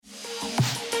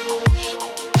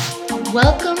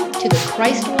Welcome to the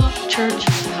Christ Walk Church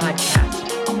podcast.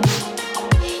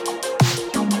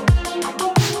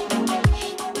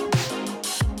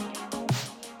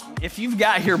 If you've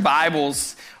got your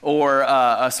Bibles or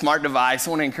a smart device, I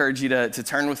want to encourage you to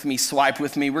turn with me, swipe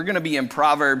with me. We're going to be in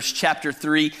Proverbs chapter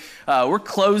 3. We're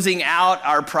closing out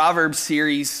our Proverbs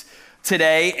series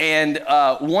today, and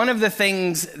one of the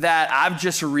things that I've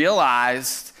just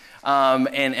realized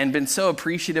and been so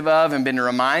appreciative of and been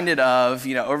reminded of,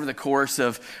 over the course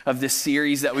of this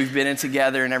series that we've been in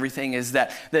together and everything is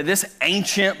that this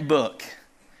ancient book,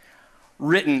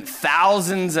 written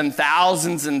thousands and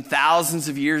thousands and thousands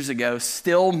of years ago,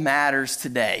 still matters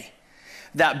today.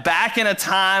 That back in a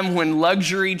time when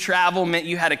luxury travel meant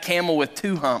you had a camel with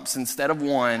 2 humps instead of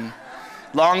 1,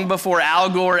 long before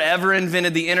Al Gore ever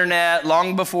invented the internet,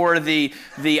 long before the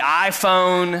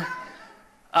iPhone,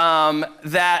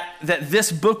 that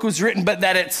this book was written, but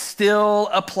that it still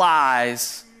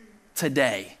applies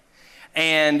today.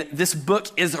 And this book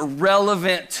is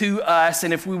relevant to us,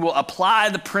 and if we will apply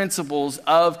the principles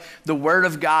of the Word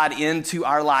of God into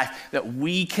our life, that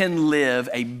we can live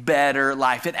a better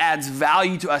life. It adds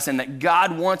value to us, and that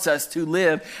God wants us to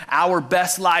live our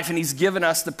best life, and He's given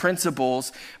us the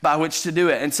principles by which to do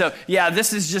it. And so,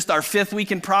 this is just our 5th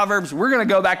week in Proverbs. We're going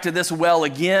to go back to this well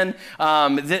again.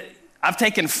 I've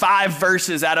taken 5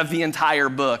 verses out of the entire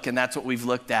book, and that's what we've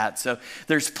looked at. So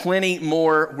there's plenty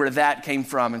more where that came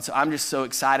from. And so I'm just so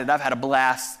excited. I've had a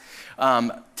blast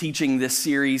teaching this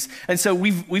series. And so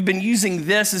we've been using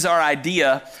this as our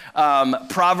idea,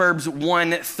 Proverbs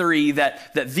 1:3,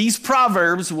 that these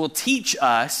Proverbs will teach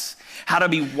us how to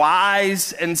be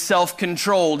wise and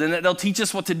self-controlled, and that they'll teach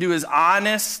us what to do is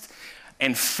honest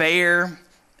and fair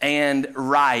and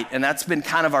right. And that's been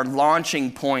kind of our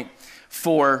launching point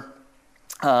for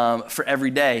every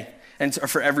day and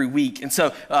for every week. And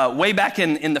so way back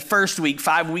in the first week,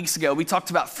 5 weeks ago, we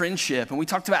talked about friendship, and we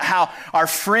talked about how our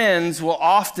friends will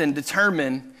often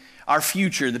determine our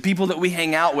future. The people that we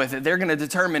hang out with, they're going to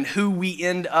determine who we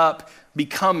end up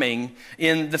becoming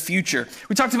in the future.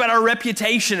 We talked about our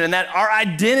reputation and that our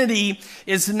identity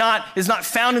is not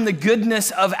found in the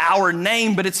goodness of our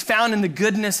name, but it's found in the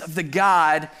goodness of the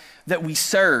God that we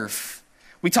serve.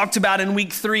 We talked about in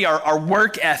week 3 our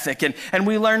work ethic, and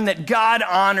we learned that God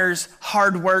honors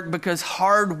hard work because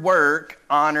hard work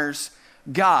honors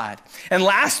God. And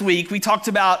last week we talked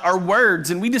about our words,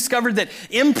 and we discovered that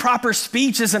improper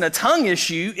speech isn't a tongue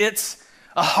issue, it's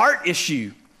a heart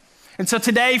issue. And so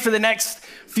today, for the next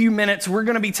few minutes, we're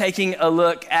going to be taking a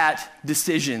look at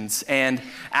decisions and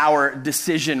our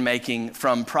decision making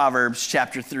from Proverbs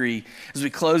chapter 3 as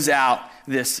we close out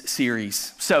this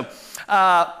series. So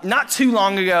not too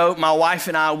long ago, my wife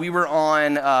and I, we were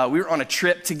on a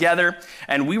trip together,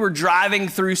 and we were driving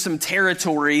through some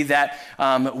territory that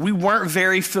we weren't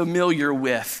very familiar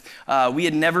with. We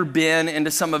had never been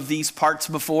into some of these parts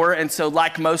before, and so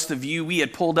like most of you, we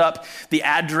had pulled up the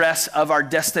address of our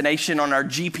destination on our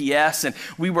GPS, and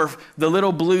we were the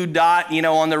little blue dot,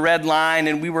 on the red line,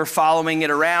 and we were following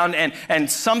it around, and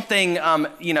something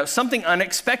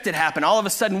unexpected happened. All of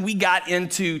a sudden, we got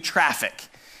into traffic.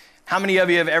 How many of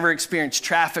you have ever experienced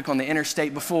traffic on the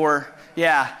interstate before?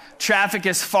 Yeah, traffic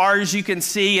as far as you can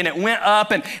see, and it went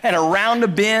up and around a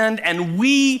bend, and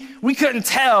we couldn't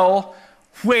tell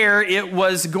where it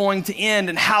was going to end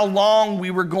and how long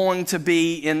we were going to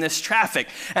be in this traffic.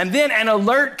 And then an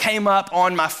alert came up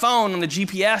on my phone on the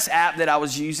GPS app that I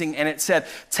was using, and it said,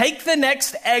 take the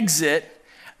next exit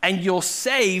and you'll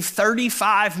save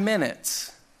 35 minutes.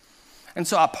 And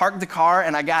so I parked the car,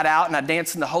 and I got out, and I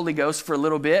danced in the Holy Ghost for a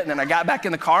little bit, and then I got back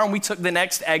in the car, and we took the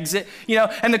next exit,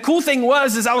 And the cool thing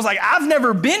was I was like, I've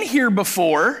never been here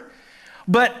before,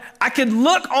 but I could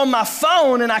look on my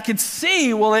phone, and I could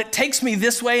see, well, it takes me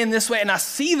this way, and I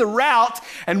see the route,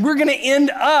 and we're going to end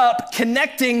up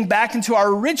connecting back into our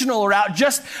original route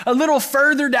just a little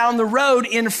further down the road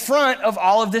in front of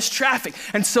all of this traffic.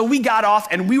 And so we got off,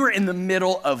 and we were in the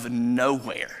middle of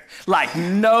nowhere. Like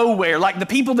nowhere. Like the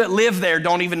people that live there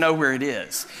don't even know where it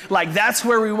is. Like that's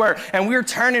where we were. And we were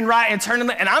turning right and turning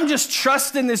left. And I'm just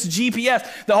trusting this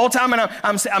GPS the whole time. And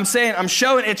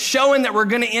it's showing that we're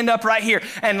going to end up right here.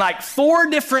 And like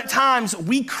 4 different times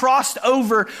we crossed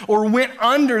over or went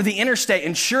under the interstate.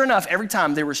 And sure enough, every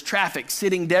time there was traffic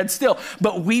sitting dead still.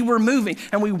 But we were moving,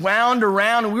 and we wound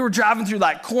around, and we were driving through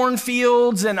like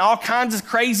cornfields and all kinds of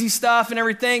crazy stuff and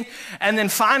everything. And then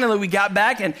finally we got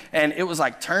back, and it was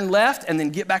like turn left and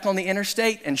then get back on the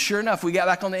interstate. And sure enough, we got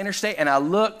back on the interstate, and I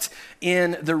looked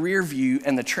in the rear view,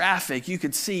 and the traffic, you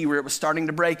could see where it was starting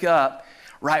to break up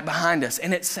right behind us.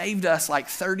 And it saved us like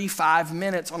 35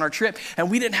 minutes on our trip, and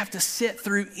we didn't have to sit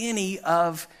through any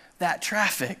of that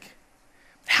traffic.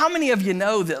 How many of you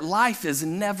know that life is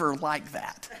never like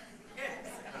that?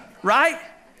 Right?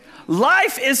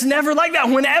 Life is never like that.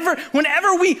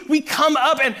 Whenever we come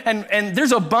up and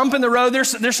there's a bump in the road,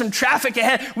 there's some traffic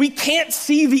ahead, we can't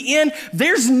see the end.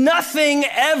 There's nothing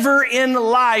ever in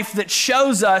life that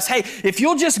shows us, hey, if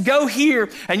you'll just go here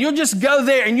and you'll just go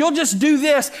there and you'll just do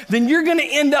this, then you're going to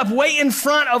end up way in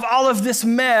front of all of this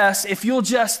mess if you'll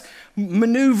just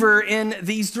maneuver in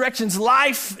these directions.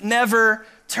 Life never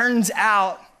turns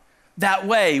out that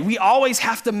way. We always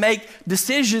have to make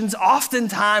decisions,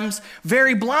 oftentimes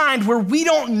very blind, where we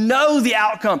don't know the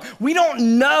outcome. We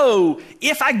don't know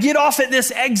if I get off at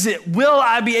this exit, will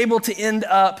I be able to end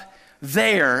up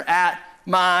there at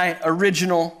my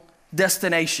original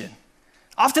destination?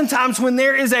 Oftentimes when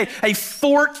there is a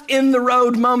fork in the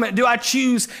road moment, do I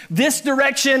choose this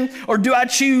direction or do I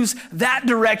choose that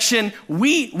direction?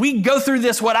 We go through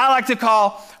this, what I like to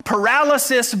call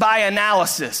paralysis by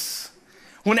analysis.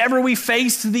 Whenever we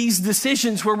face these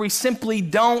decisions where we simply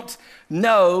don't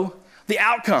know the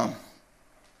outcome.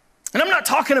 And I'm not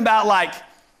talking about like,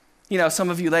 some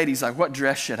of you ladies, like, what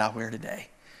dress should I wear today?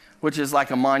 Which is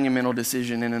like a monumental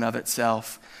decision in and of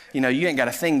itself. You ain't got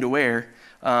a thing to wear.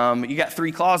 You got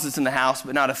 3 closets in the house,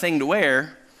 but not a thing to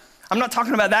wear. I'm not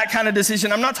talking about that kind of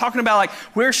decision. I'm not talking about like,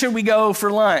 where should we go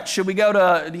for lunch? Should we go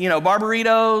to,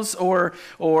 Barbaritos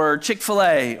or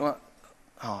Chick-fil-A? Well,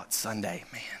 it's Sunday,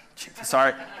 man.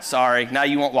 Sorry. Now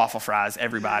you want waffle fries,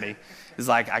 everybody. It's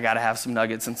like, I got to have some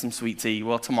nuggets and some sweet tea.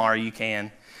 Well, tomorrow you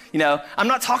can. I'm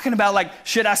not talking about like,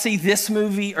 should I see this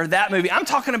movie or that movie? I'm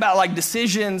talking about like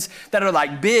decisions that are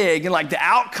like big and like the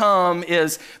outcome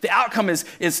is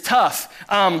tough.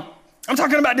 I'm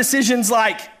talking about decisions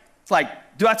like,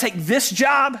 do I take this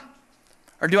job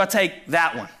or do I take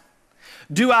that one?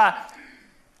 Do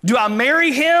I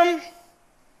marry him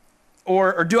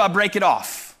or do I break it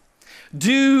off?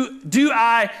 Do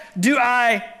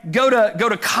I go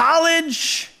to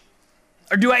college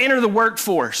or do I enter the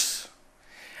workforce?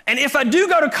 And if I do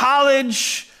go to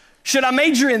college, should I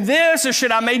major in this or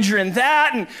should I major in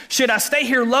that? And should I stay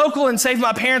here local and save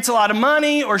my parents a lot of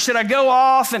money or should I go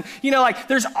off? And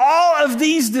there's all of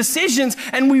these decisions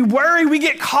and we worry, we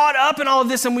get caught up in all of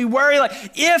this and we worry like,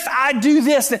 if I do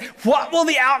this, then what will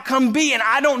the outcome be? And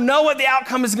I don't know what the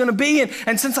outcome is going to be.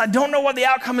 And since I don't know what the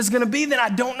outcome is going to be, then I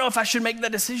don't know if I should make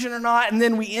that decision or not. And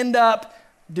then we end up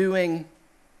doing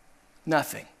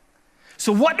nothing.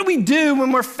 So what do we do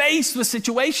when we're faced with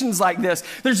situations like this?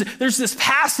 There's this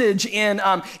passage in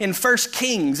 1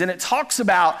 Kings, and it talks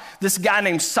about this guy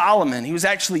named Solomon. He was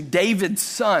actually David's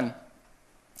son.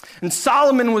 And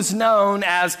Solomon was known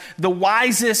as the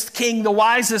wisest king, the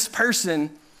wisest person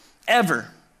ever.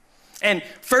 And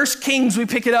 1 Kings, we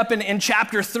pick it up in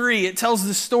chapter 3. It tells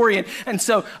the story. And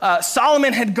so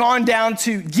Solomon had gone down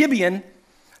to Gibeon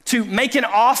to make an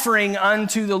offering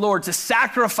unto the Lord, to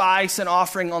sacrifice an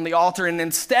offering on the altar. And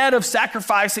instead of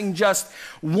sacrificing just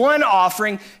one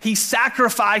offering, he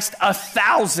sacrificed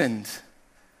 1,000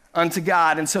 unto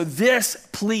God. And so this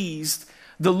pleased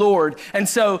the Lord. And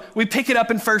so we pick it up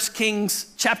in 1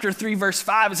 Kings chapter 3, verse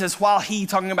 5. It says, while he,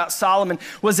 talking about Solomon,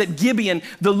 was at Gibeon,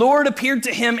 the Lord appeared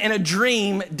to him in a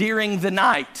dream during the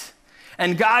night.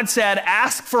 And God said,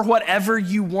 ask for whatever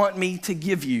you want me to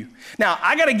give you. Now,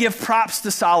 I got to give props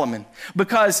to Solomon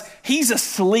because he's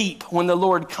asleep when the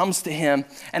Lord comes to him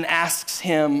and asks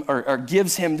him or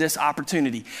gives him this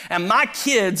opportunity. And my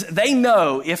kids, they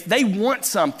know if they want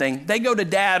something, they go to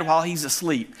dad while he's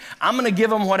asleep. I'm going to give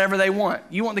them whatever they want.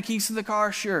 You want the keys to the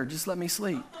car? Sure, just let me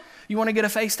sleep. You want to get a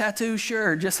face tattoo?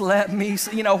 Sure, just let me,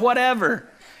 whatever.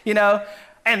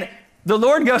 And the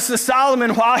Lord goes to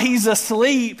Solomon while he's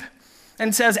asleep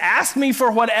and says, ask me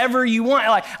for whatever you want.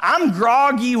 Like, I'm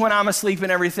groggy when I'm asleep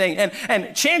and everything.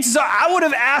 And chances are I would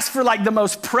have asked for like the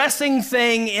most pressing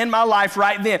thing in my life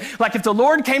right then. Like if the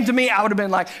Lord came to me, I would have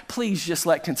been like, please just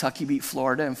let Kentucky beat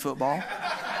Florida in football.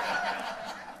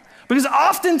 Because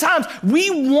oftentimes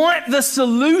we want the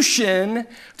solution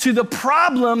to the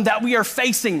problem that we are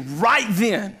facing right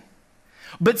then.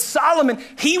 But Solomon,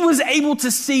 he was able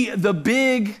to see the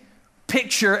big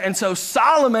picture. And so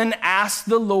Solomon asked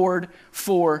the Lord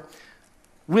for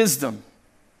wisdom.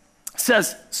 It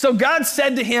says, so God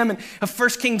said to him in 1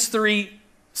 Kings 3,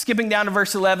 skipping down to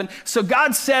verse 11, so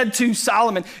God said to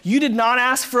Solomon, you did not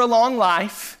ask for a long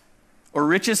life or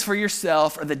riches for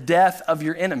yourself or the death of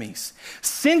your enemies.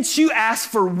 Since you asked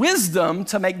for wisdom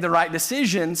to make the right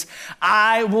decisions,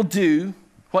 I will do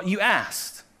what you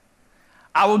asked.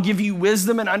 I will give you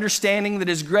wisdom and understanding that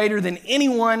is greater than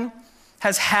anyone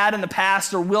has had in the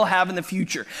past or will have in the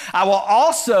future. I will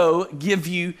also give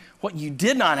you what you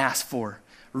did not ask for,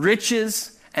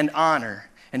 riches and honor,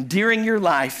 And during your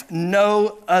life,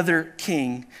 no other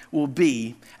king will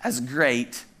be as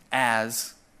great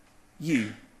as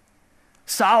you.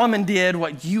 Solomon did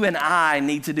what you and I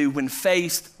need to do when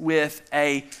faced with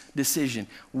a decision.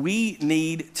 We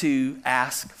need to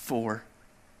ask for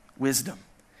wisdom.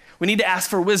 We need to ask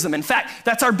for wisdom. In fact,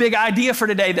 that's our big idea for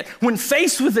today, that when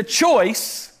faced with a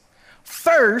choice,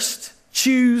 first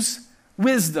choose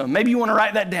wisdom. Maybe you want to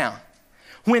write that down.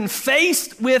 When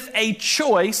faced with a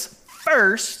choice,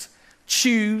 first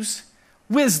choose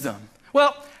wisdom.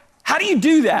 Well, how do you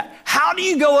do that? How do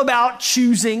you go about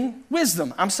choosing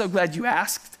wisdom? I'm so glad you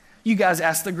asked. You guys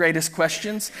asked the greatest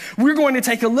questions. We're going to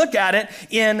take a look at it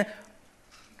in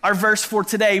our verse for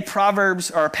today, or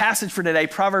our passage for today,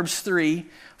 Proverbs 3,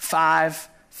 5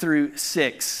 through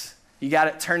 6. You got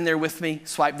it? Turn there with me.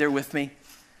 Swipe there with me.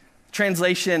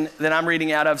 Translation that I'm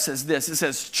reading out of says this. It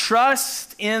says,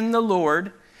 trust in the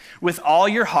Lord with all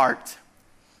your heart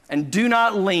and do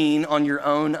not lean on your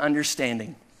own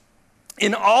understanding.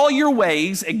 In all your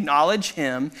ways, acknowledge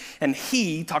him, and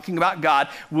he, talking about God,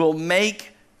 will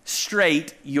make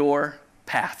straight your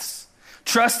paths.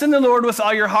 Trust in the Lord with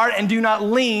all your heart and do not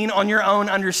lean on your own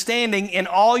understanding. In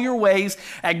all your ways,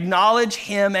 acknowledge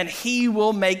him, and he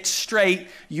will make straight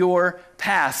your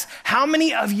paths. How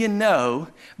many of you know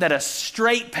that a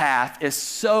straight path is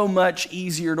so much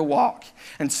easier to walk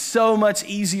and so much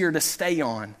easier to stay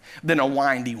on than a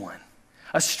windy one?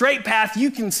 A straight path, you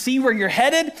can see where you're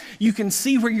headed, you can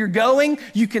see where you're going,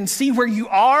 you can see where you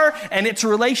are, and its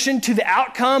relation to the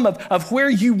outcome of where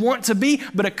you want to be.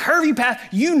 But a curvy path,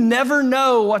 you never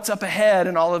know what's up ahead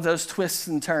and all of those twists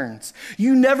and turns.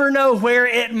 You never know where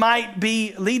it might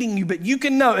be leading you, but you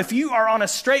can know, if you are on a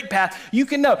straight path, you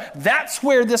can know that's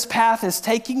where this path is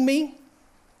taking me,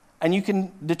 and you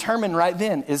can determine right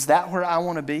then, is that where I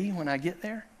want to be when I get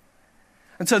there?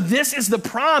 And so this is the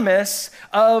promise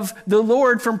of the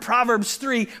Lord from Proverbs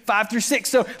 3, 5 through 6.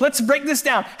 So let's break this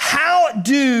down. How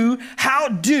do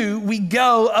we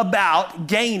go about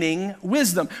gaining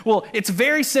wisdom? Well, it's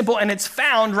very simple, and it's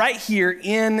found right here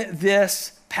in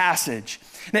this passage.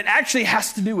 And it actually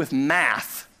has to do with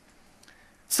math,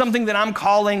 something that I'm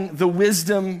calling the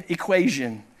wisdom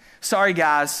equation. Sorry,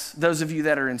 guys, those of you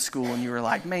that are in school and you were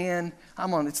like, man,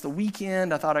 it's the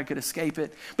weekend. I thought I could escape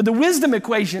it. But the wisdom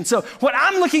equation. So what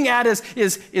I'm looking at is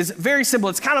very simple.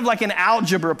 It's kind of like an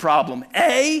algebra problem.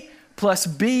 A plus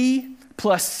B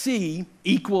plus C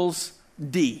equals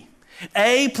D.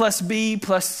 A plus B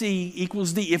plus C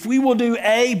equals D. If we will do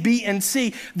A, B, and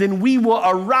C, then we will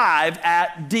arrive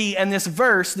at D. And this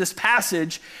verse, this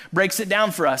passage, breaks it down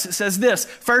for us. It says this.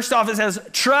 First off, it says,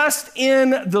 trust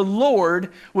in the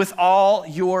Lord with all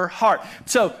your heart.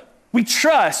 So we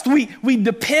trust, we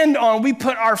depend on, we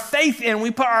put our faith in, we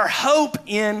put our hope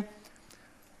in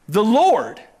the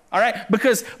Lord. All right,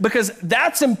 because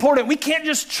that's important. We can't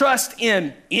just trust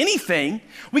in anything.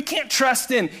 We can't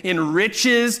trust in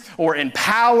riches or in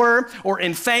power or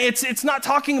in fame. It's not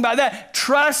talking about that.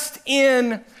 Trust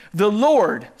in the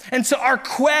Lord. And so our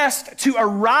quest to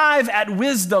arrive at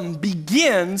wisdom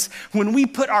begins when we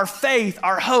put our faith,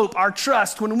 our hope, our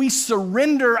trust, when we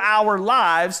surrender our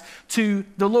lives to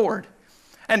the Lord.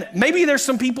 And maybe there's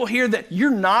some people here that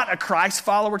you're not a Christ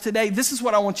follower today. This is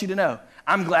what I want you to know.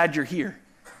 I'm glad you're here.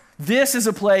 This is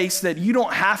a place that you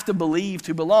don't have to believe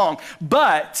to belong.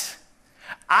 But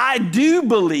I do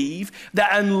believe that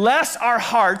unless our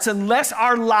hearts, unless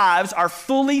our lives are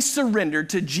fully surrendered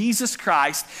to Jesus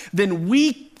Christ, then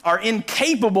we are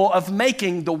incapable of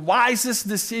making the wisest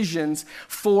decisions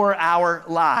for our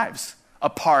lives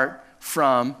apart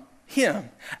from him.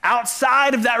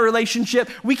 Outside of that relationship,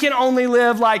 we can only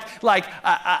live like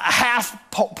a half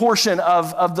portion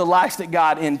of the life that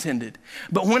God intended.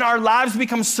 But when our lives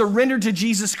become surrendered to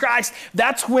Jesus Christ,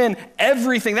 that's when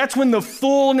the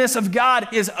fullness of God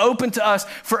is open to us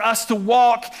for us to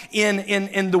walk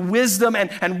in the wisdom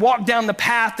and walk down the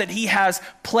path that he has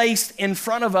placed in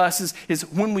front of us is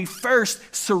when we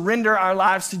first surrender our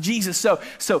lives to Jesus.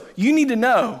 So you need to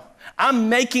know, I'm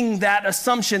making that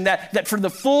assumption that for the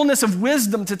fullness of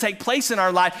wisdom to take place in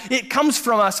our life, it comes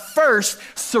from us first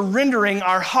surrendering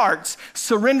our hearts,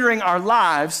 surrendering our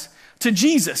lives to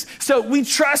Jesus. So we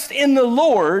trust in the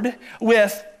Lord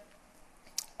with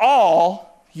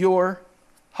all your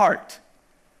heart.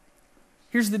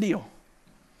 Here's the deal.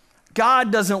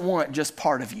 God doesn't want just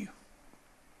part of you.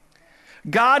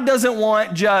 God doesn't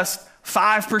want just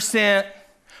 5%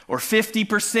 or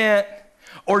 50%.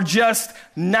 Or just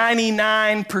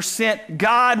 99%.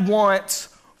 God wants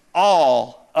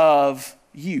all of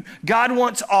you. God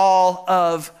wants all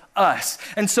of us.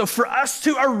 And so for us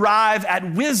to arrive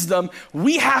at wisdom,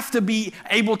 we have to be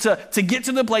able to get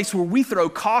to the place where we throw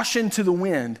caution to the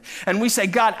wind. And we say,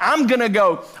 God, I'm going to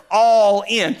go all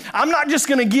in. I'm not just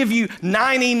going to give you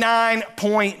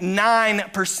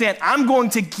 99.9%. I'm going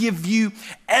to give you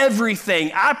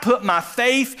everything. I put my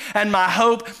faith and my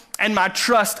hope and my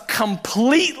trust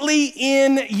completely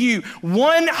in you,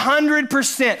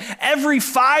 100%. Every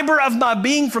fiber of my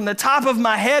being, from the top of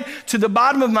my head to the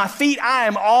bottom of my feet, I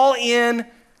am all in.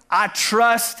 I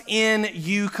trust in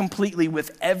you completely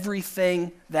with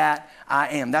everything that I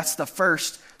am. That's the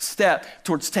first step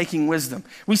towards taking wisdom.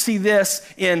 We see this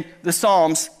in the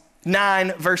Psalms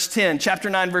 9, verse 10. Chapter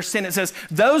 9, verse 10, it says,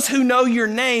 "Those who know your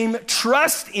name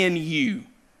trust in you.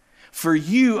 For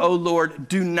you, O Lord,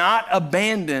 do not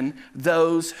abandon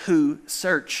those who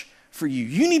search for you."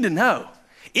 You need to know.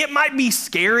 It might be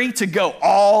scary to go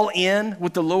all in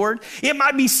with the Lord. It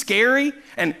might be scary,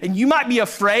 and you might be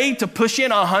afraid to push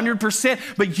in 100%,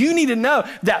 but you need to know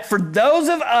that for those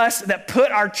of us that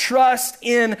put our trust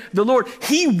in the Lord,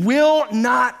 He will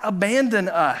not abandon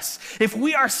us. If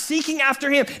we are seeking after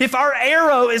Him, if our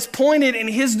arrow is pointed in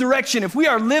His direction, if we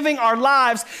are living our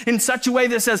lives in such a way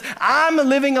that says, I'm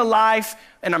living a life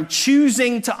and I'm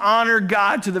choosing to honor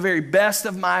God to the very best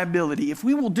of my ability. If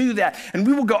we will do that and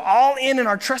we will go all in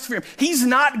our trust for Him, He's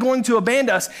not going to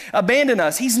abandon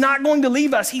us. He's not going to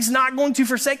leave us. He's not going to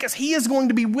forsake us. He is going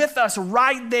to be with us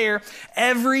right there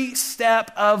every step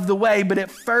of the way. But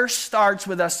it first starts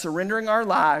with us surrendering our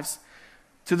lives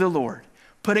to the Lord,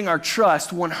 putting our trust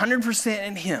 100%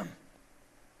 in Him,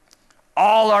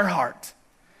 all our heart,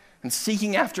 and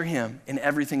seeking after Him in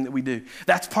everything that we do.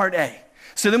 That's part A.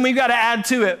 So then we've got to add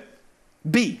to it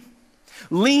B.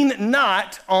 Lean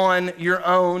not on your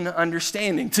own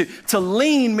understanding. To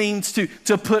lean means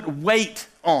to put weight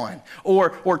on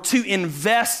or to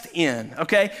invest in,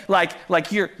 okay? Like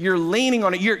you're leaning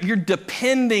on it, you're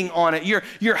depending on it,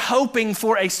 you're hoping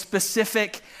for a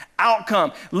specific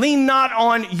outcome. Lean not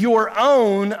on your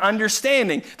own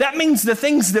understanding. That means the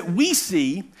things that we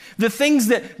see, the things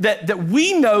that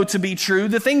we know to be true,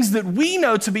 the things that we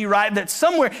know to be right, that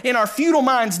somewhere in our futile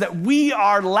minds that we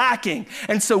are lacking.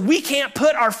 And so we can't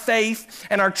put our faith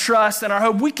and our trust and our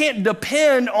hope, we can't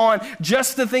depend on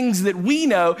just the things that we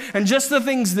know and just the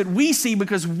things that we see,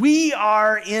 because we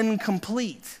are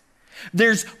incomplete.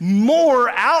 There's more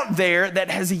out there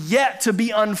that has yet to be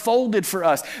unfolded for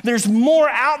us. There's more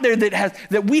out there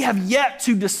that we have yet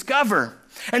to discover.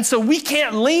 And so we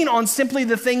can't lean on simply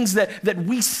the things that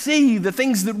we see, the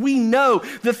things that we know,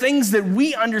 the things that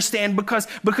we understand,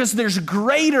 because there's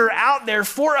greater out there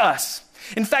for us.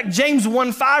 In fact, James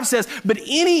 1:5 says, "But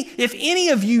if any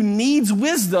of you needs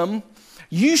wisdom,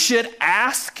 you should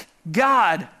ask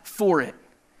God for it.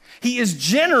 He is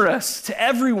generous to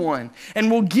everyone and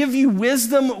will give you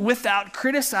wisdom without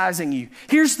criticizing you."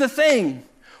 Here's the thing.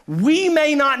 We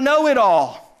may not know it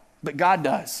all, but God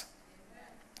does.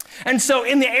 And so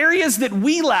in the areas that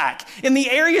we lack, in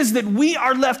the areas that we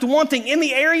are left wanting, in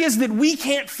the areas that we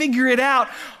can't figure it out,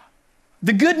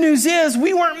 the good news is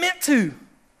we weren't meant to.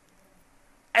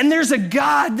 And there's a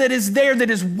God that is there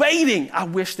that is waiting. I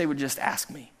wish they would just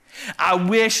ask me. I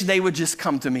wish they would just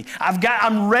come to me.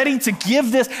 I'm ready to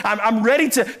give this. I'm ready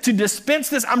to dispense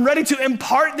this. I'm ready to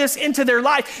impart this into their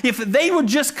life. If they would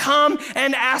just come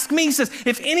and ask me. He says,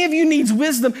 if any of you needs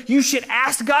wisdom, you should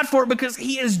ask God for it, because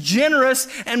He is generous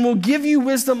and will give you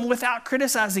wisdom without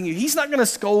criticizing you. He's not going to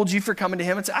scold you for coming to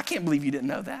Him and say, I can't believe you didn't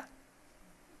know that.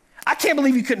 I can't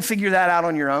believe you couldn't figure that out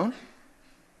on your own.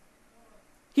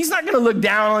 He's not going to look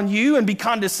down on you and be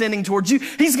condescending towards you.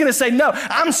 He's going to say, no,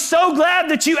 I'm so glad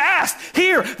that you asked.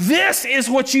 Here, this is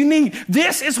what you need.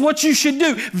 This is what you should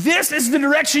do. This is the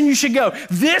direction you should go.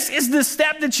 This is the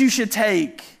step that you should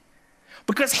take.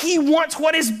 Because He wants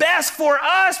what is best for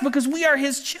us, because we are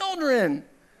His children.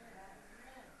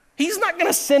 He's not going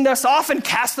to send us off and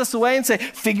cast us away and say,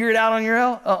 figure it out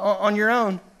on your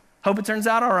own. Hope it turns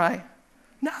out all right.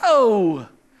 No.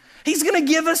 He's going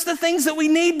to give us the things that we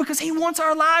need because He wants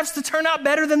our lives to turn out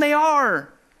better than they are.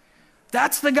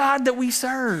 That's the God that we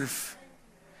serve.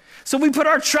 So we put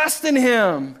our trust in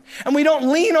Him, and we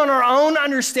don't lean on our own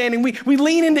understanding. We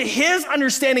lean into His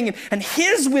understanding and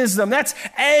His wisdom. That's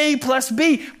A plus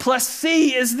B plus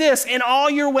C is this: in all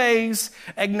your ways,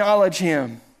 acknowledge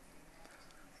Him.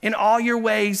 In all your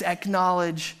ways,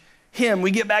 acknowledge Him. We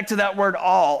get back to that word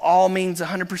all. All means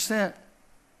 100%.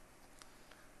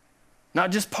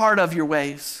 Not just part of your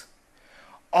ways,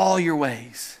 all your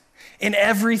ways. In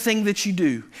everything that you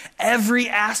do, every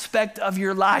aspect of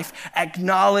your life,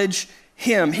 acknowledge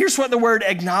Him. Here's what the word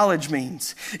acknowledge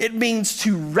means. It means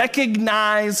to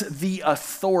recognize the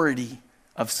authority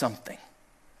of something.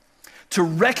 to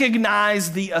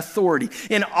recognize the authority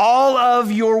in all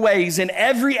of your ways, in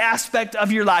every aspect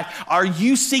of your life? Are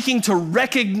you seeking to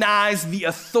recognize the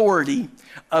authority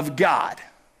of God?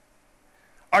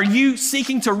 Are you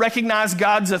seeking to recognize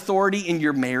God's authority in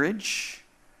your marriage?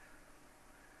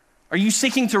 Are you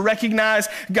seeking to recognize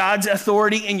God's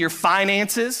authority in your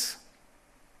finances?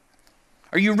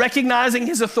 Are you recognizing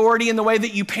his authority in the way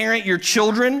that you parent your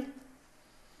children?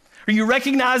 Are you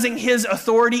recognizing his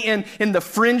authority in the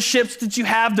friendships that you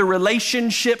have, the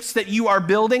relationships that you are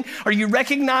building? Are you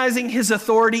recognizing his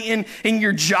authority in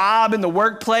your job, in the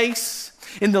workplace,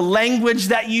 in the language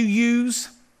that you use,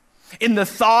 in the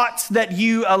thoughts that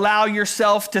you allow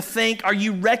yourself to think? Are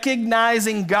you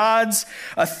recognizing God's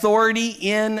authority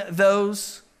in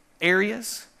those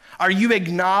areas? Are you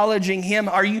acknowledging him?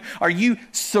 Are you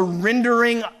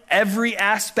surrendering every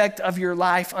aspect of your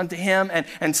life unto him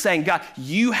and saying, God,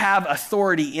 you have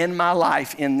authority in my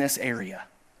life in this area?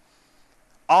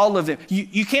 All of them.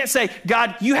 You can't say,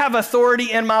 God, you have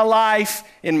authority in my life,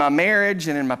 in my marriage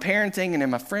and in my parenting and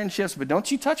in my friendships, but don't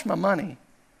you touch my money.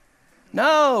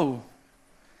 No.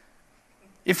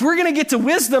 If we're going to get to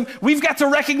wisdom, we've got to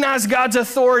recognize God's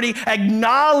authority,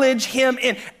 acknowledge him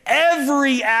in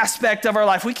every aspect of our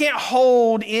life. We can't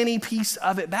hold any piece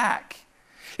of it back.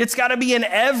 It's got to be in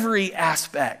every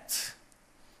aspect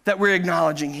that we're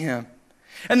acknowledging him.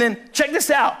 And then check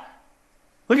this out.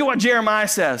 Look at what Jeremiah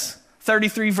says,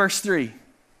 33 verse 3. It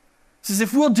says,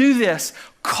 if we'll do this,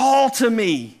 call to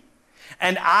me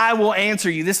and I will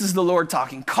answer you. This is the Lord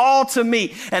talking. Call to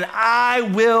me and I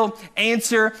will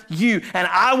answer you. And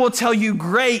I will tell you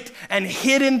great and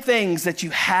hidden things that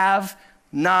you have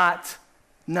not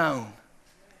known.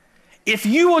 If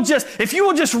you will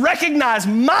just recognize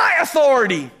my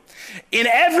authority in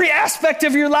every aspect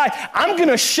of your life, I'm going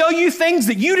to show you things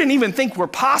that you didn't even think were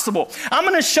possible. I'm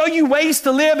going to show you ways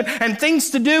to live and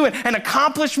things to do and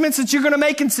accomplishments that you're going to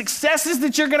make and successes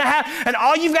that you're going to have. And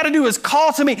all you've got to do is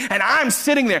call to me. And I'm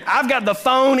sitting there. I've got the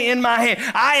phone in my hand.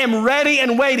 I am ready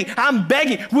and waiting. I'm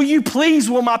begging.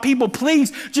 Will my people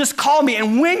please just call me?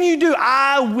 And when you do,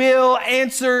 I will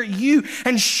answer you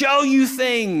and show you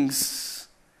things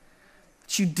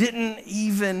that you didn't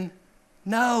even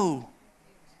know.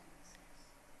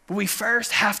 But we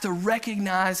first have to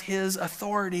recognize his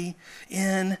authority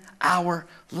in our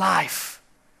life.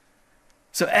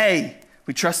 So A,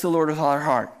 we trust the Lord with all our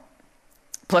heart.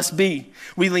 Plus B,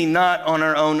 we lean not on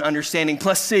our own understanding.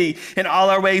 Plus C, in all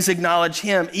our ways acknowledge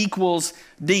him, equals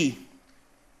D.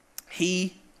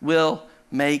 He will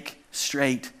make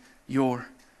straight your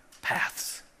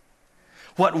paths.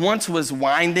 What once was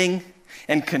winding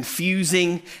and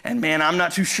confusing, and man, I'm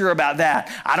not too sure about that.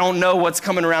 I don't know what's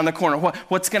coming around the corner.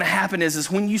 What's going to happen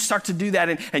is when you start to do that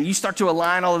and you start to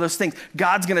align all of those things,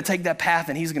 God's going to take that path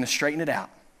and he's going to straighten it out.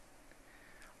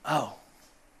 Oh,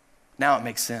 now it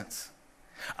makes sense.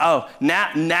 Oh,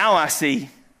 now I see.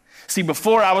 See,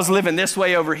 before I was living this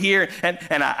way over here, and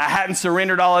I hadn't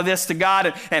surrendered all of this to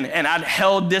God, and I'd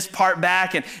held this part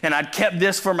back, and I'd kept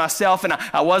this for myself, and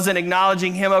I wasn't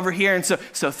acknowledging him over here, and so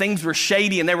things were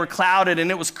shady, and they were clouded,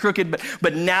 and it was crooked,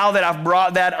 but now that I've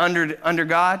brought that under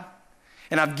God,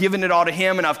 and I've given it all to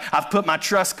him, and I've put my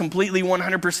trust completely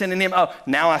 100% in him, oh,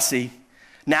 now I see.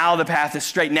 Now the path is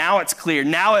straight. Now it's clear.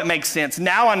 Now it makes sense.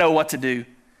 Now I know what to do.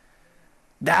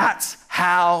 That's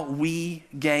how we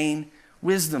gain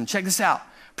wisdom. Check this out.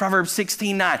 Proverbs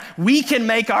 16:9. We can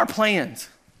make our plans,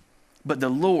 but the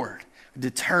Lord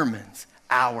determines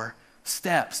our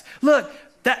steps. Look,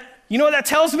 you know what that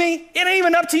tells me? It ain't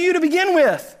even up to you to begin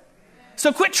with.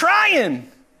 So quit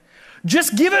trying.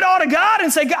 Just give it all to God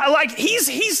and say, God, like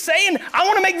he's saying, I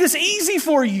want to make this easy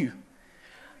for you.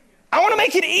 I want to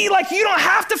make it easy. Like you don't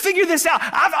have to figure this out.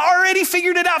 I've already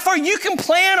figured it out for you. You can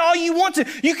plan all you want to.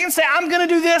 You can say, I'm going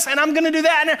to do this and I'm going to do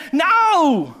that.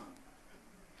 No.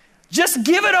 Just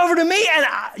give it over to me and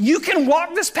you can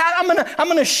walk this path. I'm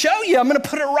going to show you. I'm going to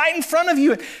put it right in front of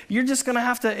you. You're just going to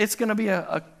have to, it's going to be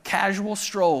a casual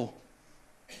stroll.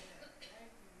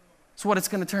 That's what it's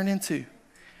going to turn into.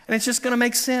 And it's just going to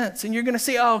make sense. And you're going to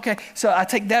see, oh, okay. So I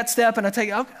take that step and I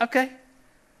take, okay.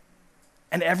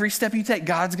 And every step you take,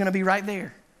 God's going to be right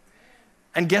there.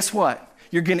 And guess what?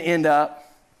 You're going to end up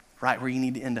right where you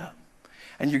need to end up.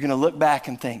 And you're going to look back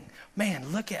and think,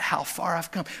 man, look at how far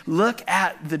I've come. Look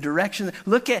at the direction.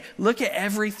 Look at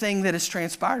everything that has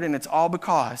transpired. And it's all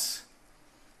because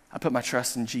I put my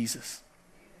trust in Jesus.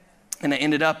 And I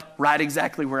ended up right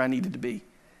exactly where I needed to be.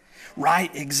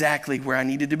 Right exactly where I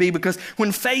needed to be. Because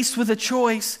when faced with a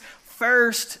choice,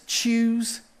 first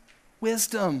choose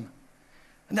wisdom.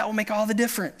 And that will make all the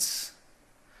difference.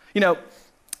 You know,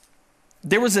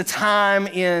 there was a time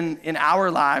in our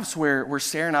lives where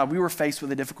Sarah and I, we were faced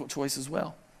with a difficult choice as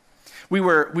well. We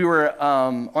were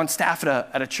on staff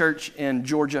at a church in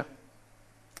Georgia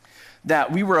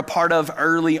that we were a part of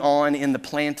early on in the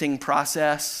planting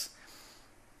process.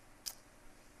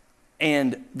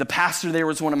 And the pastor there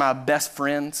was one of my best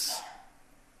friends.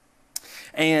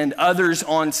 And others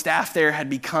on staff there had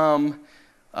become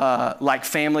like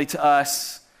family to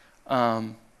us.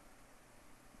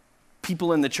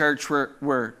 People in the church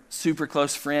were super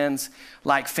close friends,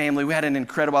 like family. We had an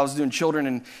incredible, I was doing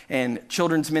children and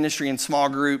children's ministry in small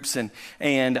groups. And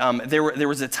there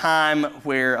was a time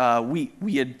where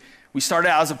we started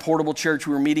out as a portable church.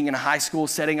 We were meeting in a high school,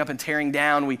 setting up and tearing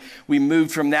down. We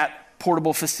moved from that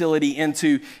portable facility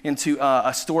into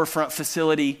a storefront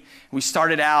facility. We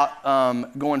started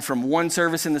out going from one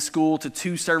service in the school to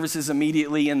 2 services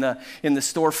immediately in the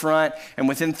storefront. And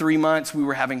within 3 months, we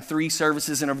were having 3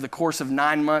 services. And over the course of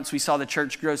 9 months, we saw the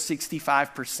church grow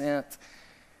 65%.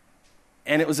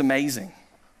 And it was amazing.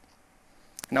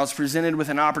 And I was presented with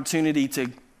an opportunity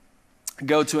to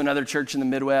go to another church in the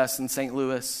Midwest in St.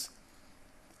 Louis.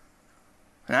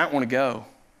 And I didn't want to go.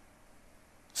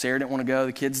 Sarah didn't want to go.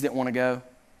 The kids didn't want to go.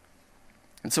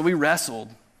 And so we wrestled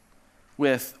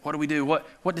with, what do we do?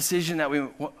 What decision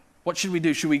what should we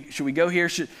do? Should we go here?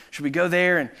 Should we go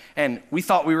there? And we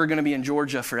thought we were going to be in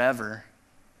Georgia forever.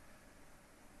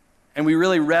 And we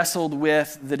really wrestled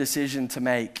with the decision to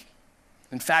make.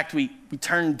 In fact, we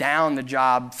turned down the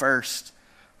job first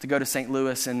to go to St.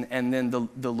 Louis, and then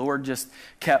the Lord just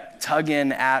kept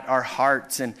tugging at our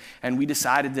hearts, and we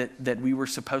decided that we were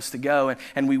supposed to go,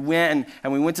 and we went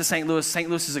to St. Louis. St.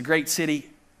 Louis is a great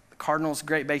city. The Cardinals,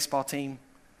 great baseball team.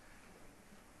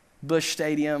 Busch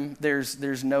Stadium,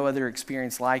 there's no other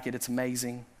experience like it. It's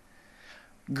amazing.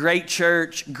 Great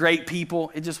church, great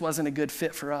people. It just wasn't a good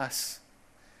fit for us.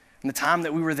 And the time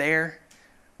that we were there,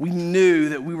 we knew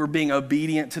that we were being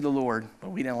obedient to the Lord, but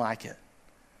we didn't like it.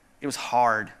 It was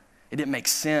hard. It didn't make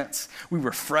sense. We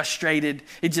were frustrated.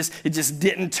 It just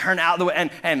didn't turn out the way.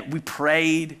 And we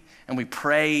prayed and we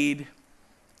prayed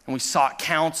and we sought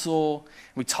counsel.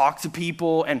 And we talked to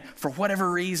people, and for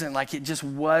whatever reason, like, it just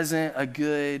wasn't a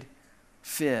good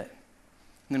fit.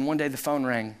 And then one day the phone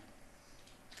rang.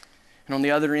 And on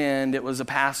the other end, it was a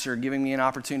pastor giving me an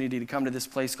opportunity to come to this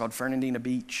place called Fernandina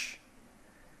Beach.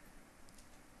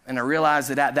 And I realized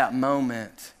that at that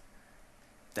moment,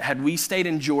 that had we stayed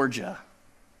in Georgia,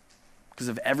 because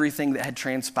of everything that had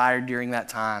transpired during that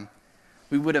time,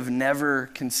 we would have never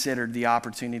considered the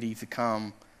opportunity to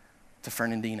come to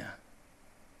Fernandina.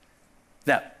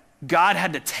 That God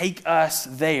had to take us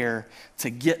there to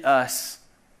get us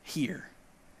here.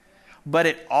 But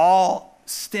it all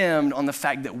stemmed on the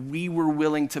fact that we were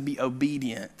willing to be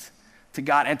obedient to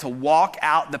God and to walk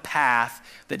out the path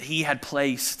that He had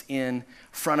placed in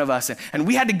front of us. And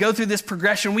we had to go through this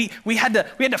progression. We had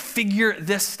to figure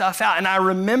this stuff out. And I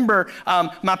remember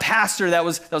my pastor, that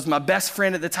was my best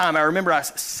friend at the time. I remember I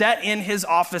sat in his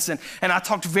office and I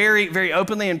talked very, very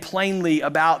openly and plainly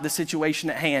about the situation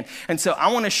at hand. And so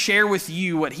I want to share with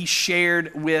you what he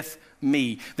shared with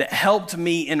me that helped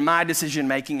me in my decision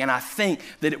making. And I think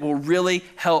that it will really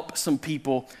help some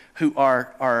people who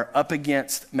are up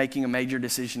against making a major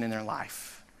decision in their life.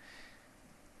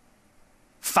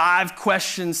 5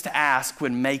 questions to ask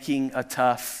when making a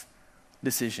tough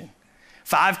decision.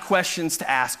 5 questions to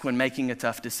ask when making a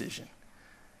tough decision.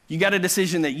 You got a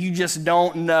decision that you just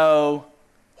don't know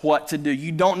what to do.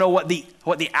 You don't know what the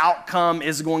outcome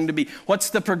is going to be. What's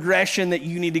the progression that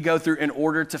you need to go through in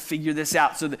order to figure this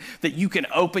out so that you can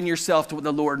open yourself to what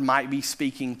the Lord might be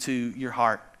speaking to your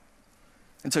heart.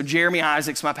 And so Jeremy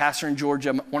Isaacs, my pastor in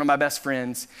Georgia, one of my best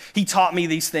friends, he taught me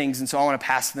these things, and so I want to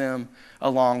pass them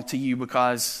along to you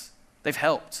because they've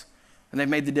helped and they've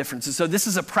made the difference. And so this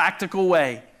is a practical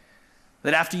way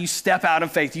that after you step out in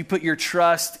faith, you put your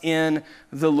trust in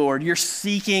the Lord. You're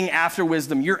seeking after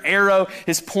wisdom. Your arrow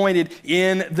is pointed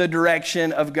in the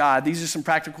direction of God. These are some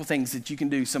practical things that you can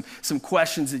do, some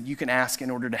questions that you can ask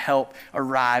in order to help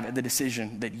arrive at the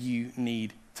decision that you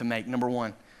need to make. Number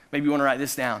 1. Maybe you want to write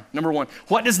this down. Number 1,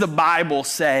 what does the Bible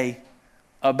say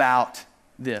about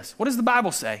this? What does the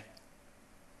Bible say?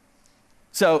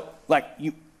 So, like,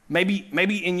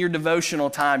 maybe in your devotional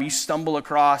time, you stumble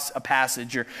across a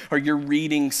passage or you're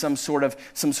reading some sort of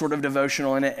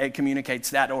devotional and it communicates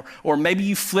that. Or maybe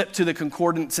you flip to the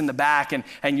concordance in the back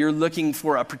and you're looking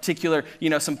for a particular,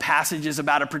 some passages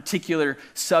about a particular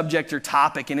subject or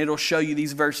topic, and it'll show you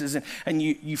these verses and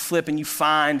you flip and you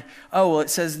find, oh, well, it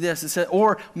says this.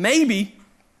 Or maybe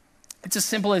it's as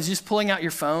simple as just pulling out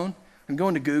your phone and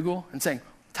going to Google and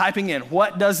typing in,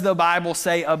 what does the Bible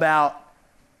say about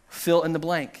fill in the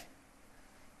blank?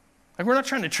 Like, we're not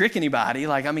trying to trick anybody.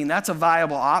 Like, I mean, that's a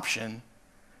viable option.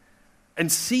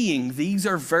 And seeing these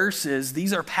are verses,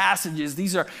 these are passages,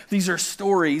 these are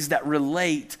stories that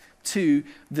relate to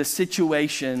the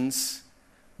situations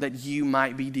that you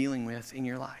might be dealing with in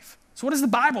your life. So what does the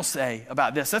Bible say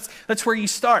about this? That's where you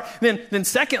start. Then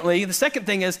secondly, the second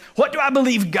thing is, what do I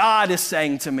believe God is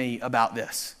saying to me about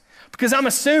this? Because I'm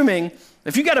assuming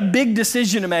if you got a big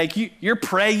decision to make, you're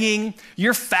praying,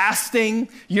 you're fasting,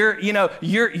 you're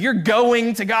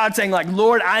going to God saying like,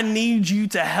 Lord, I need you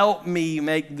to help me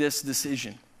make this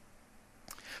decision.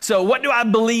 So what do I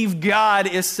believe God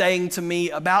is saying to me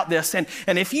about this? And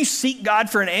if you seek God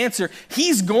for an answer,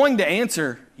 he's going to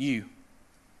answer you.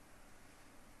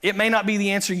 It may not be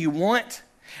the answer you want,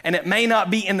 and it may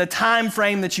not be in the time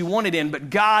frame that you want it in,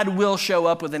 but God will show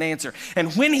up with an answer.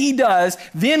 And when he does,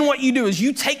 then what you do is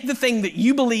you take the thing that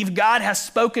you believe God has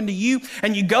spoken to you,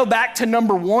 and you go back to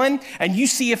number one, and you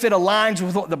see if it aligns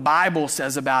with what the Bible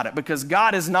says about it, because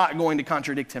God is not going to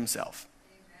contradict himself.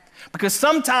 Because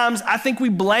sometimes I think we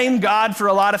blame God for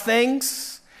a lot of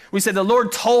things. We say, the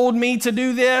Lord told me to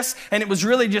do this, and it was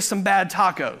really just some bad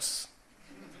tacos.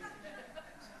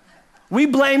 We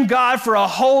blame God for a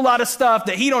whole lot of stuff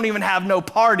that he don't even have no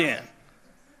part in.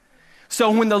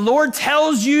 So when the Lord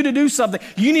tells you to do something,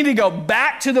 you need to go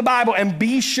back to the Bible and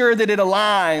be sure that it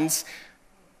aligns,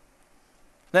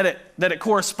 that it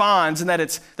corresponds, and that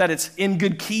it's in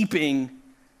good keeping,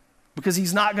 because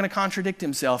he's not going to contradict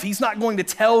himself. He's not going to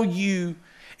tell you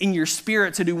in your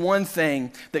spirit to do one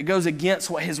thing that goes against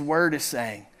what his word is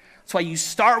saying. That's why you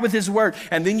start with his word,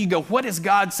 and then you go, what is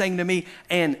God saying to me,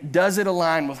 and does it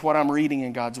align with what I'm reading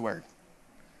in God's word?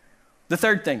 The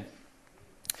third thing,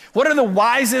 what are the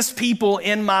wisest people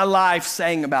in my life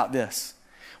saying about this?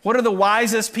 What are the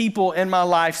wisest people in my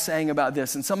life saying about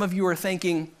this? And some of you are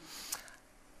thinking,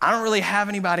 I don't really have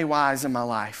anybody wise in my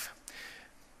life.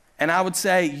 And I would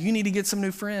say, you need to get some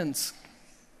new friends.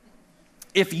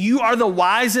 If you are the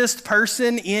wisest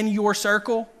person in your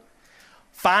circle,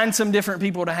 find some different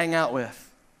people to hang out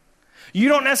with. You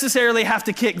don't necessarily have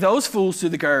to kick those fools to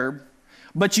the curb,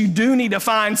 but you do need to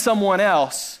find someone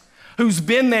else who's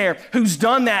been there, who's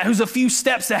done that, who's a few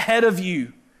steps ahead of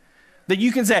you, that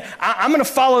you can say, I'm going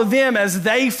to follow them as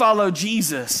they follow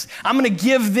Jesus. I'm going to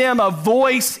give them a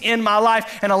voice in my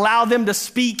life and allow them to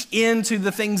speak into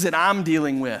the things that I'm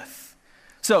dealing with.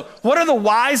 So what are the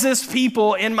wisest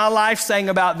people in my life saying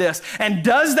about this? And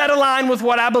does that align with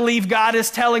what I believe God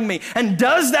is telling me? And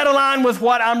does that align with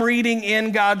what I'm reading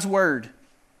in God's word?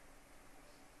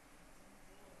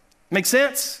 Make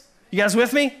sense? You guys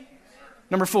with me?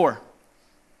 Number 4.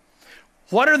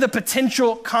 What are the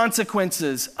potential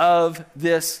consequences of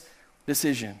this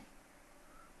decision?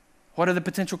 What are the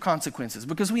potential consequences?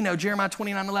 Because we know Jeremiah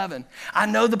 29:11. I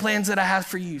know the plans that I have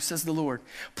for you, says the Lord.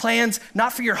 Plans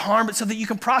not for your harm, but so that you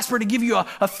can prosper, to give you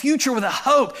a future with a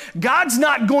hope. God's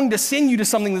not going to send you to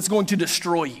something that's going to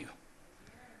destroy you.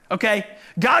 Okay?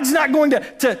 God's not going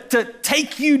to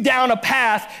take you down a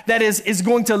path that is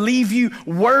going to leave you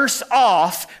worse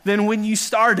off than when you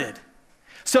started.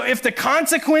 So if the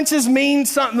consequences mean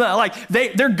something like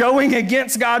they're going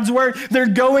against God's word, they're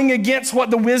going against what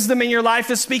the wisdom in your life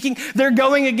is speaking, they're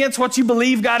going against what you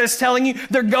believe God is telling you,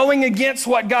 they're going against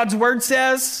what God's word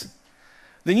says,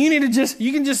 then you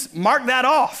can just mark that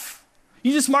off.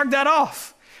 You just mark that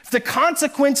off. If the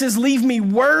consequences leave me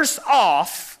worse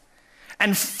off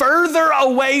and further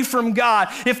away from God,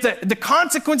 if the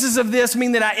consequences of this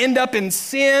mean that I end up in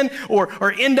sin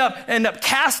or end up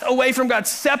cast away from God,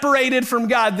 separated from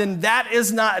God, then that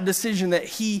is not a decision that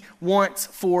he wants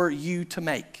for you to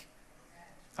make.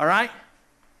 All right?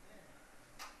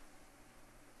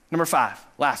 Number 5,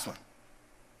 last one.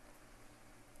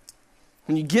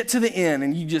 When you get to the end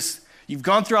and you've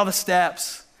gone through all the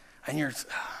steps and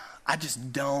I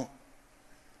just don't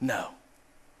know.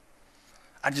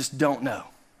 I just don't know.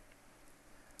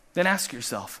 Then ask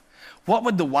yourself, what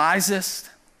would the wisest,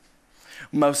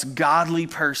 most godly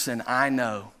person I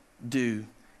know do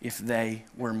if they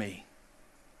were me?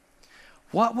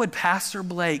 What would Pastor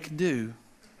Blake do?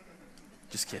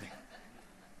 Just kidding.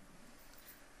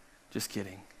 Just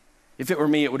kidding. If it were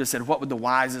me, it would have said, what would the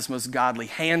wisest, most godly,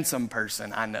 handsome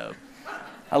person I know?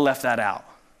 I left that out.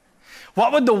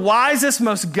 What would the wisest,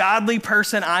 most godly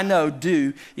person I know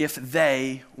do if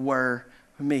they were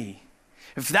me?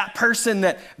 If that person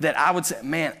that I would say,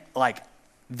 man, like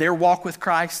their walk with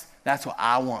Christ, that's what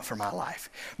I want for my life.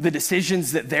 The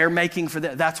decisions that they're making for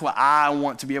that, that's what I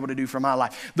want to be able to do for my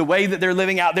life. The way that they're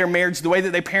living out their marriage, the way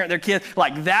that they parent their kids,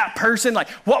 like that person, like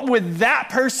what would that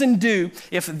person do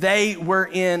if they were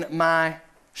in my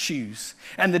shoes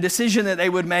and the decision that they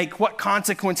would make, what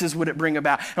consequences would it bring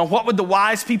about? And what would the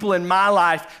wise people in my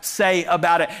life say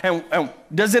about it? And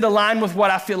does it align with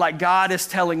what I feel like God is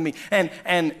telling me?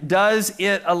 And does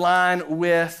it align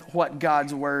with what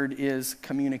God's word is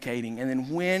communicating? And then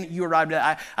when you arrive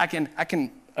at that, I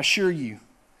can assure you,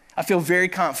 I feel very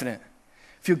confident.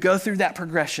 If you'll go through that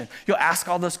progression, you'll ask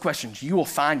all those questions, you will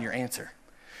find your answer.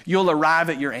 You'll arrive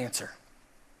at your answer.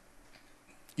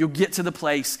 You'll get to the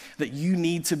place that you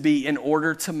need to be in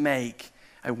order to make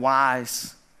a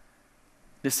wise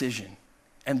decision.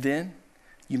 And then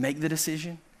you make the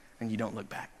decision and you don't look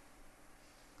back.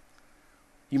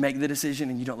 You make the decision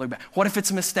and you don't look back. What if it's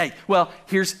a mistake? Well,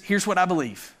 here's what I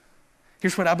believe.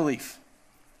 Here's what I believe.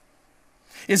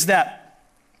 Is that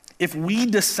if we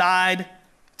decide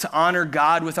to honor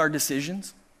God with our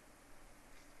decisions,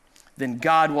 then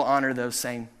God will honor those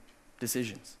same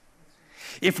decisions.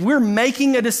 If we're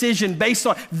making a decision based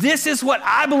on, this is what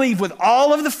I believe with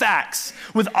all of the facts,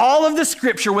 with all of the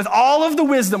scripture, with all of the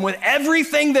wisdom, with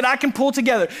everything that I can pull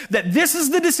together, that this is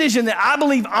the decision that I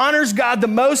believe honors God the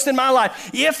most in my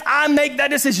life. If I make that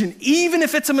decision, even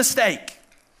if it's a mistake,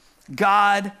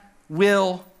 God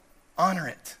will honor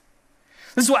it.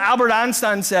 This is what Albert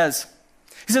Einstein says.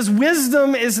 He says,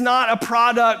 wisdom is not a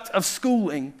product of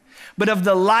schooling, but of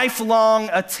the lifelong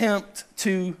attempt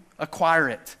to acquire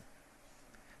it.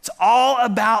 It's all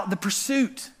about the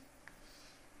pursuit.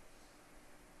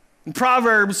 And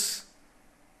Proverbs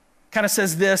kind of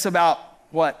says this about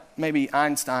what maybe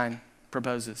Einstein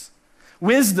proposes.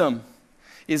 Wisdom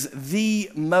is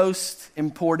the most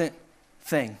important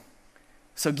thing.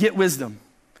 So get wisdom.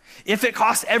 If it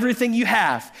costs everything you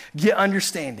have, get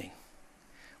understanding.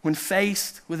 When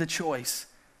faced with a choice,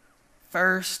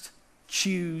 first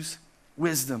choose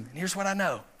wisdom. And here's what I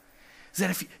know. Is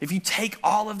that if you take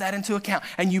all of that into account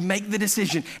and you make the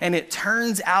decision and it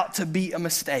turns out to be a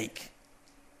mistake,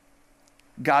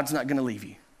 God's not going to leave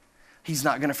you. He's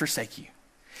not going to forsake you.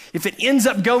 If it ends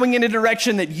up going in a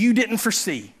direction that you didn't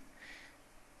foresee,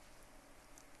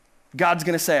 God's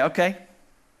going to say, okay,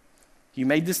 you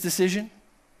made this decision,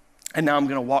 and now I'm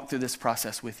going to walk through this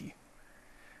process with you.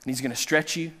 And he's going to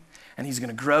stretch you, and he's going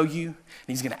to grow you, and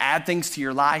he's going to add things to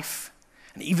your life.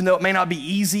 And even though it may not be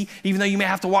easy, even though you may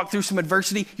have to walk through some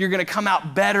adversity, you're going to come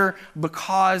out better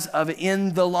because of it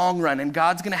in the long run. And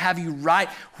God's going to have you right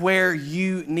where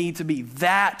you need to be.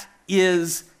 That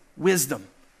is wisdom.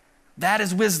 That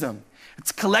is wisdom.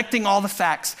 It's collecting all the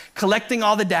facts, collecting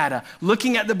all the data,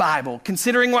 looking at the Bible,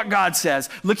 considering what God says,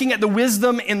 looking at the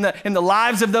wisdom in the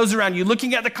lives of those around you,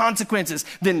 looking at the consequences,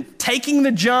 then taking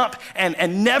the jump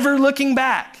and never looking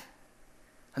back.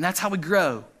 And that's how we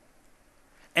grow.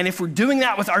 And if we're doing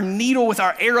that with our needle, with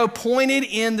our arrow pointed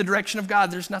in the direction of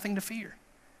God, there's nothing to fear.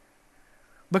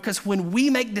 Because when we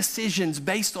make decisions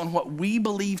based on what we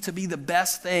believe to be the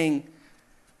best thing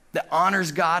that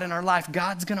honors God in our life,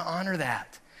 God's going to honor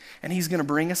that. And he's going to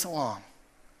bring us along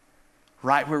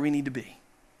right where we need to be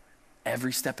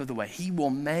every step of the way. He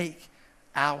will make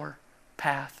our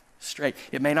path straight.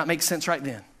 It may not make sense right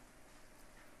then,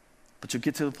 but you'll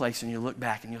get to the place and you'll look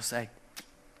back and you'll say,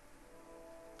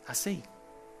 I see.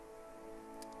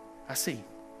 I see.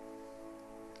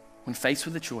 When faced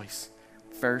with a choice,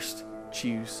 first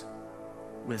choose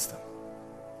wisdom.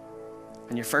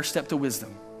 And your first step to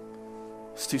wisdom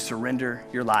is to surrender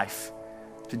your life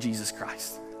to Jesus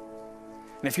Christ.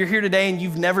 And if you're here today and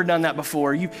you've never done that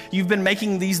before, you've been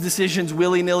making these decisions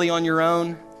willy-nilly on your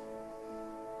own,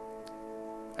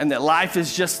 and that life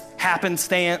is just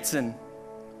happenstance, and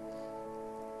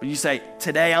but you say,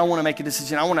 today I want to make a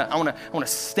decision. I want to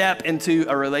step into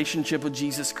a relationship with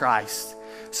Jesus Christ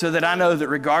so that I know that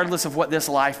regardless of what this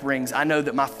life brings, I know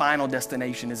that my final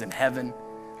destination is in heaven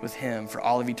with him for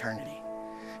all of eternity.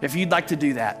 If you'd like to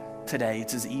do that today,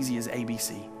 it's as easy as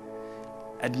ABC.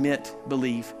 Admit,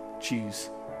 believe,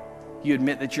 choose. You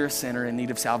admit that you're a sinner in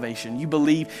need of salvation. You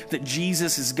believe that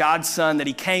Jesus is God's son, that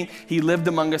he came, he lived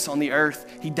among us on the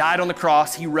earth. He died on the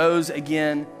cross. He rose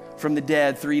again from the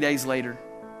dead 3 days later.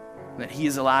 That he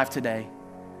is alive today.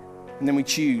 And then we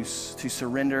choose to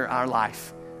surrender our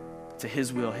life to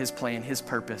his will, his plan, his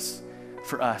purpose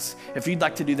for us. If you'd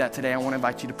like to do that today, I want to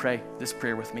invite you to pray this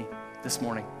prayer with me this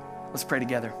morning. Let's pray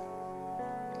together.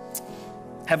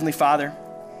 Heavenly Father,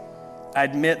 I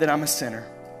admit that I'm a sinner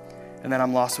and that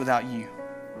I'm lost without you.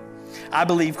 I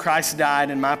believe Christ died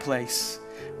in my place,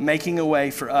 making a way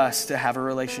for us to have a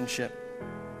relationship.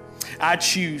 I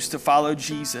choose to follow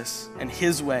Jesus and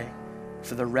his way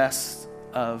for the rest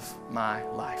of my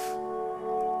life.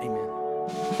 Amen.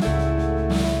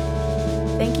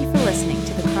 Thank you for listening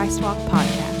to the Christ Walk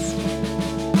podcast.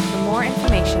 For more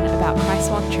information about Christ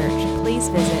Walk Church, please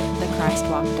visit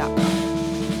thechristwalk.com.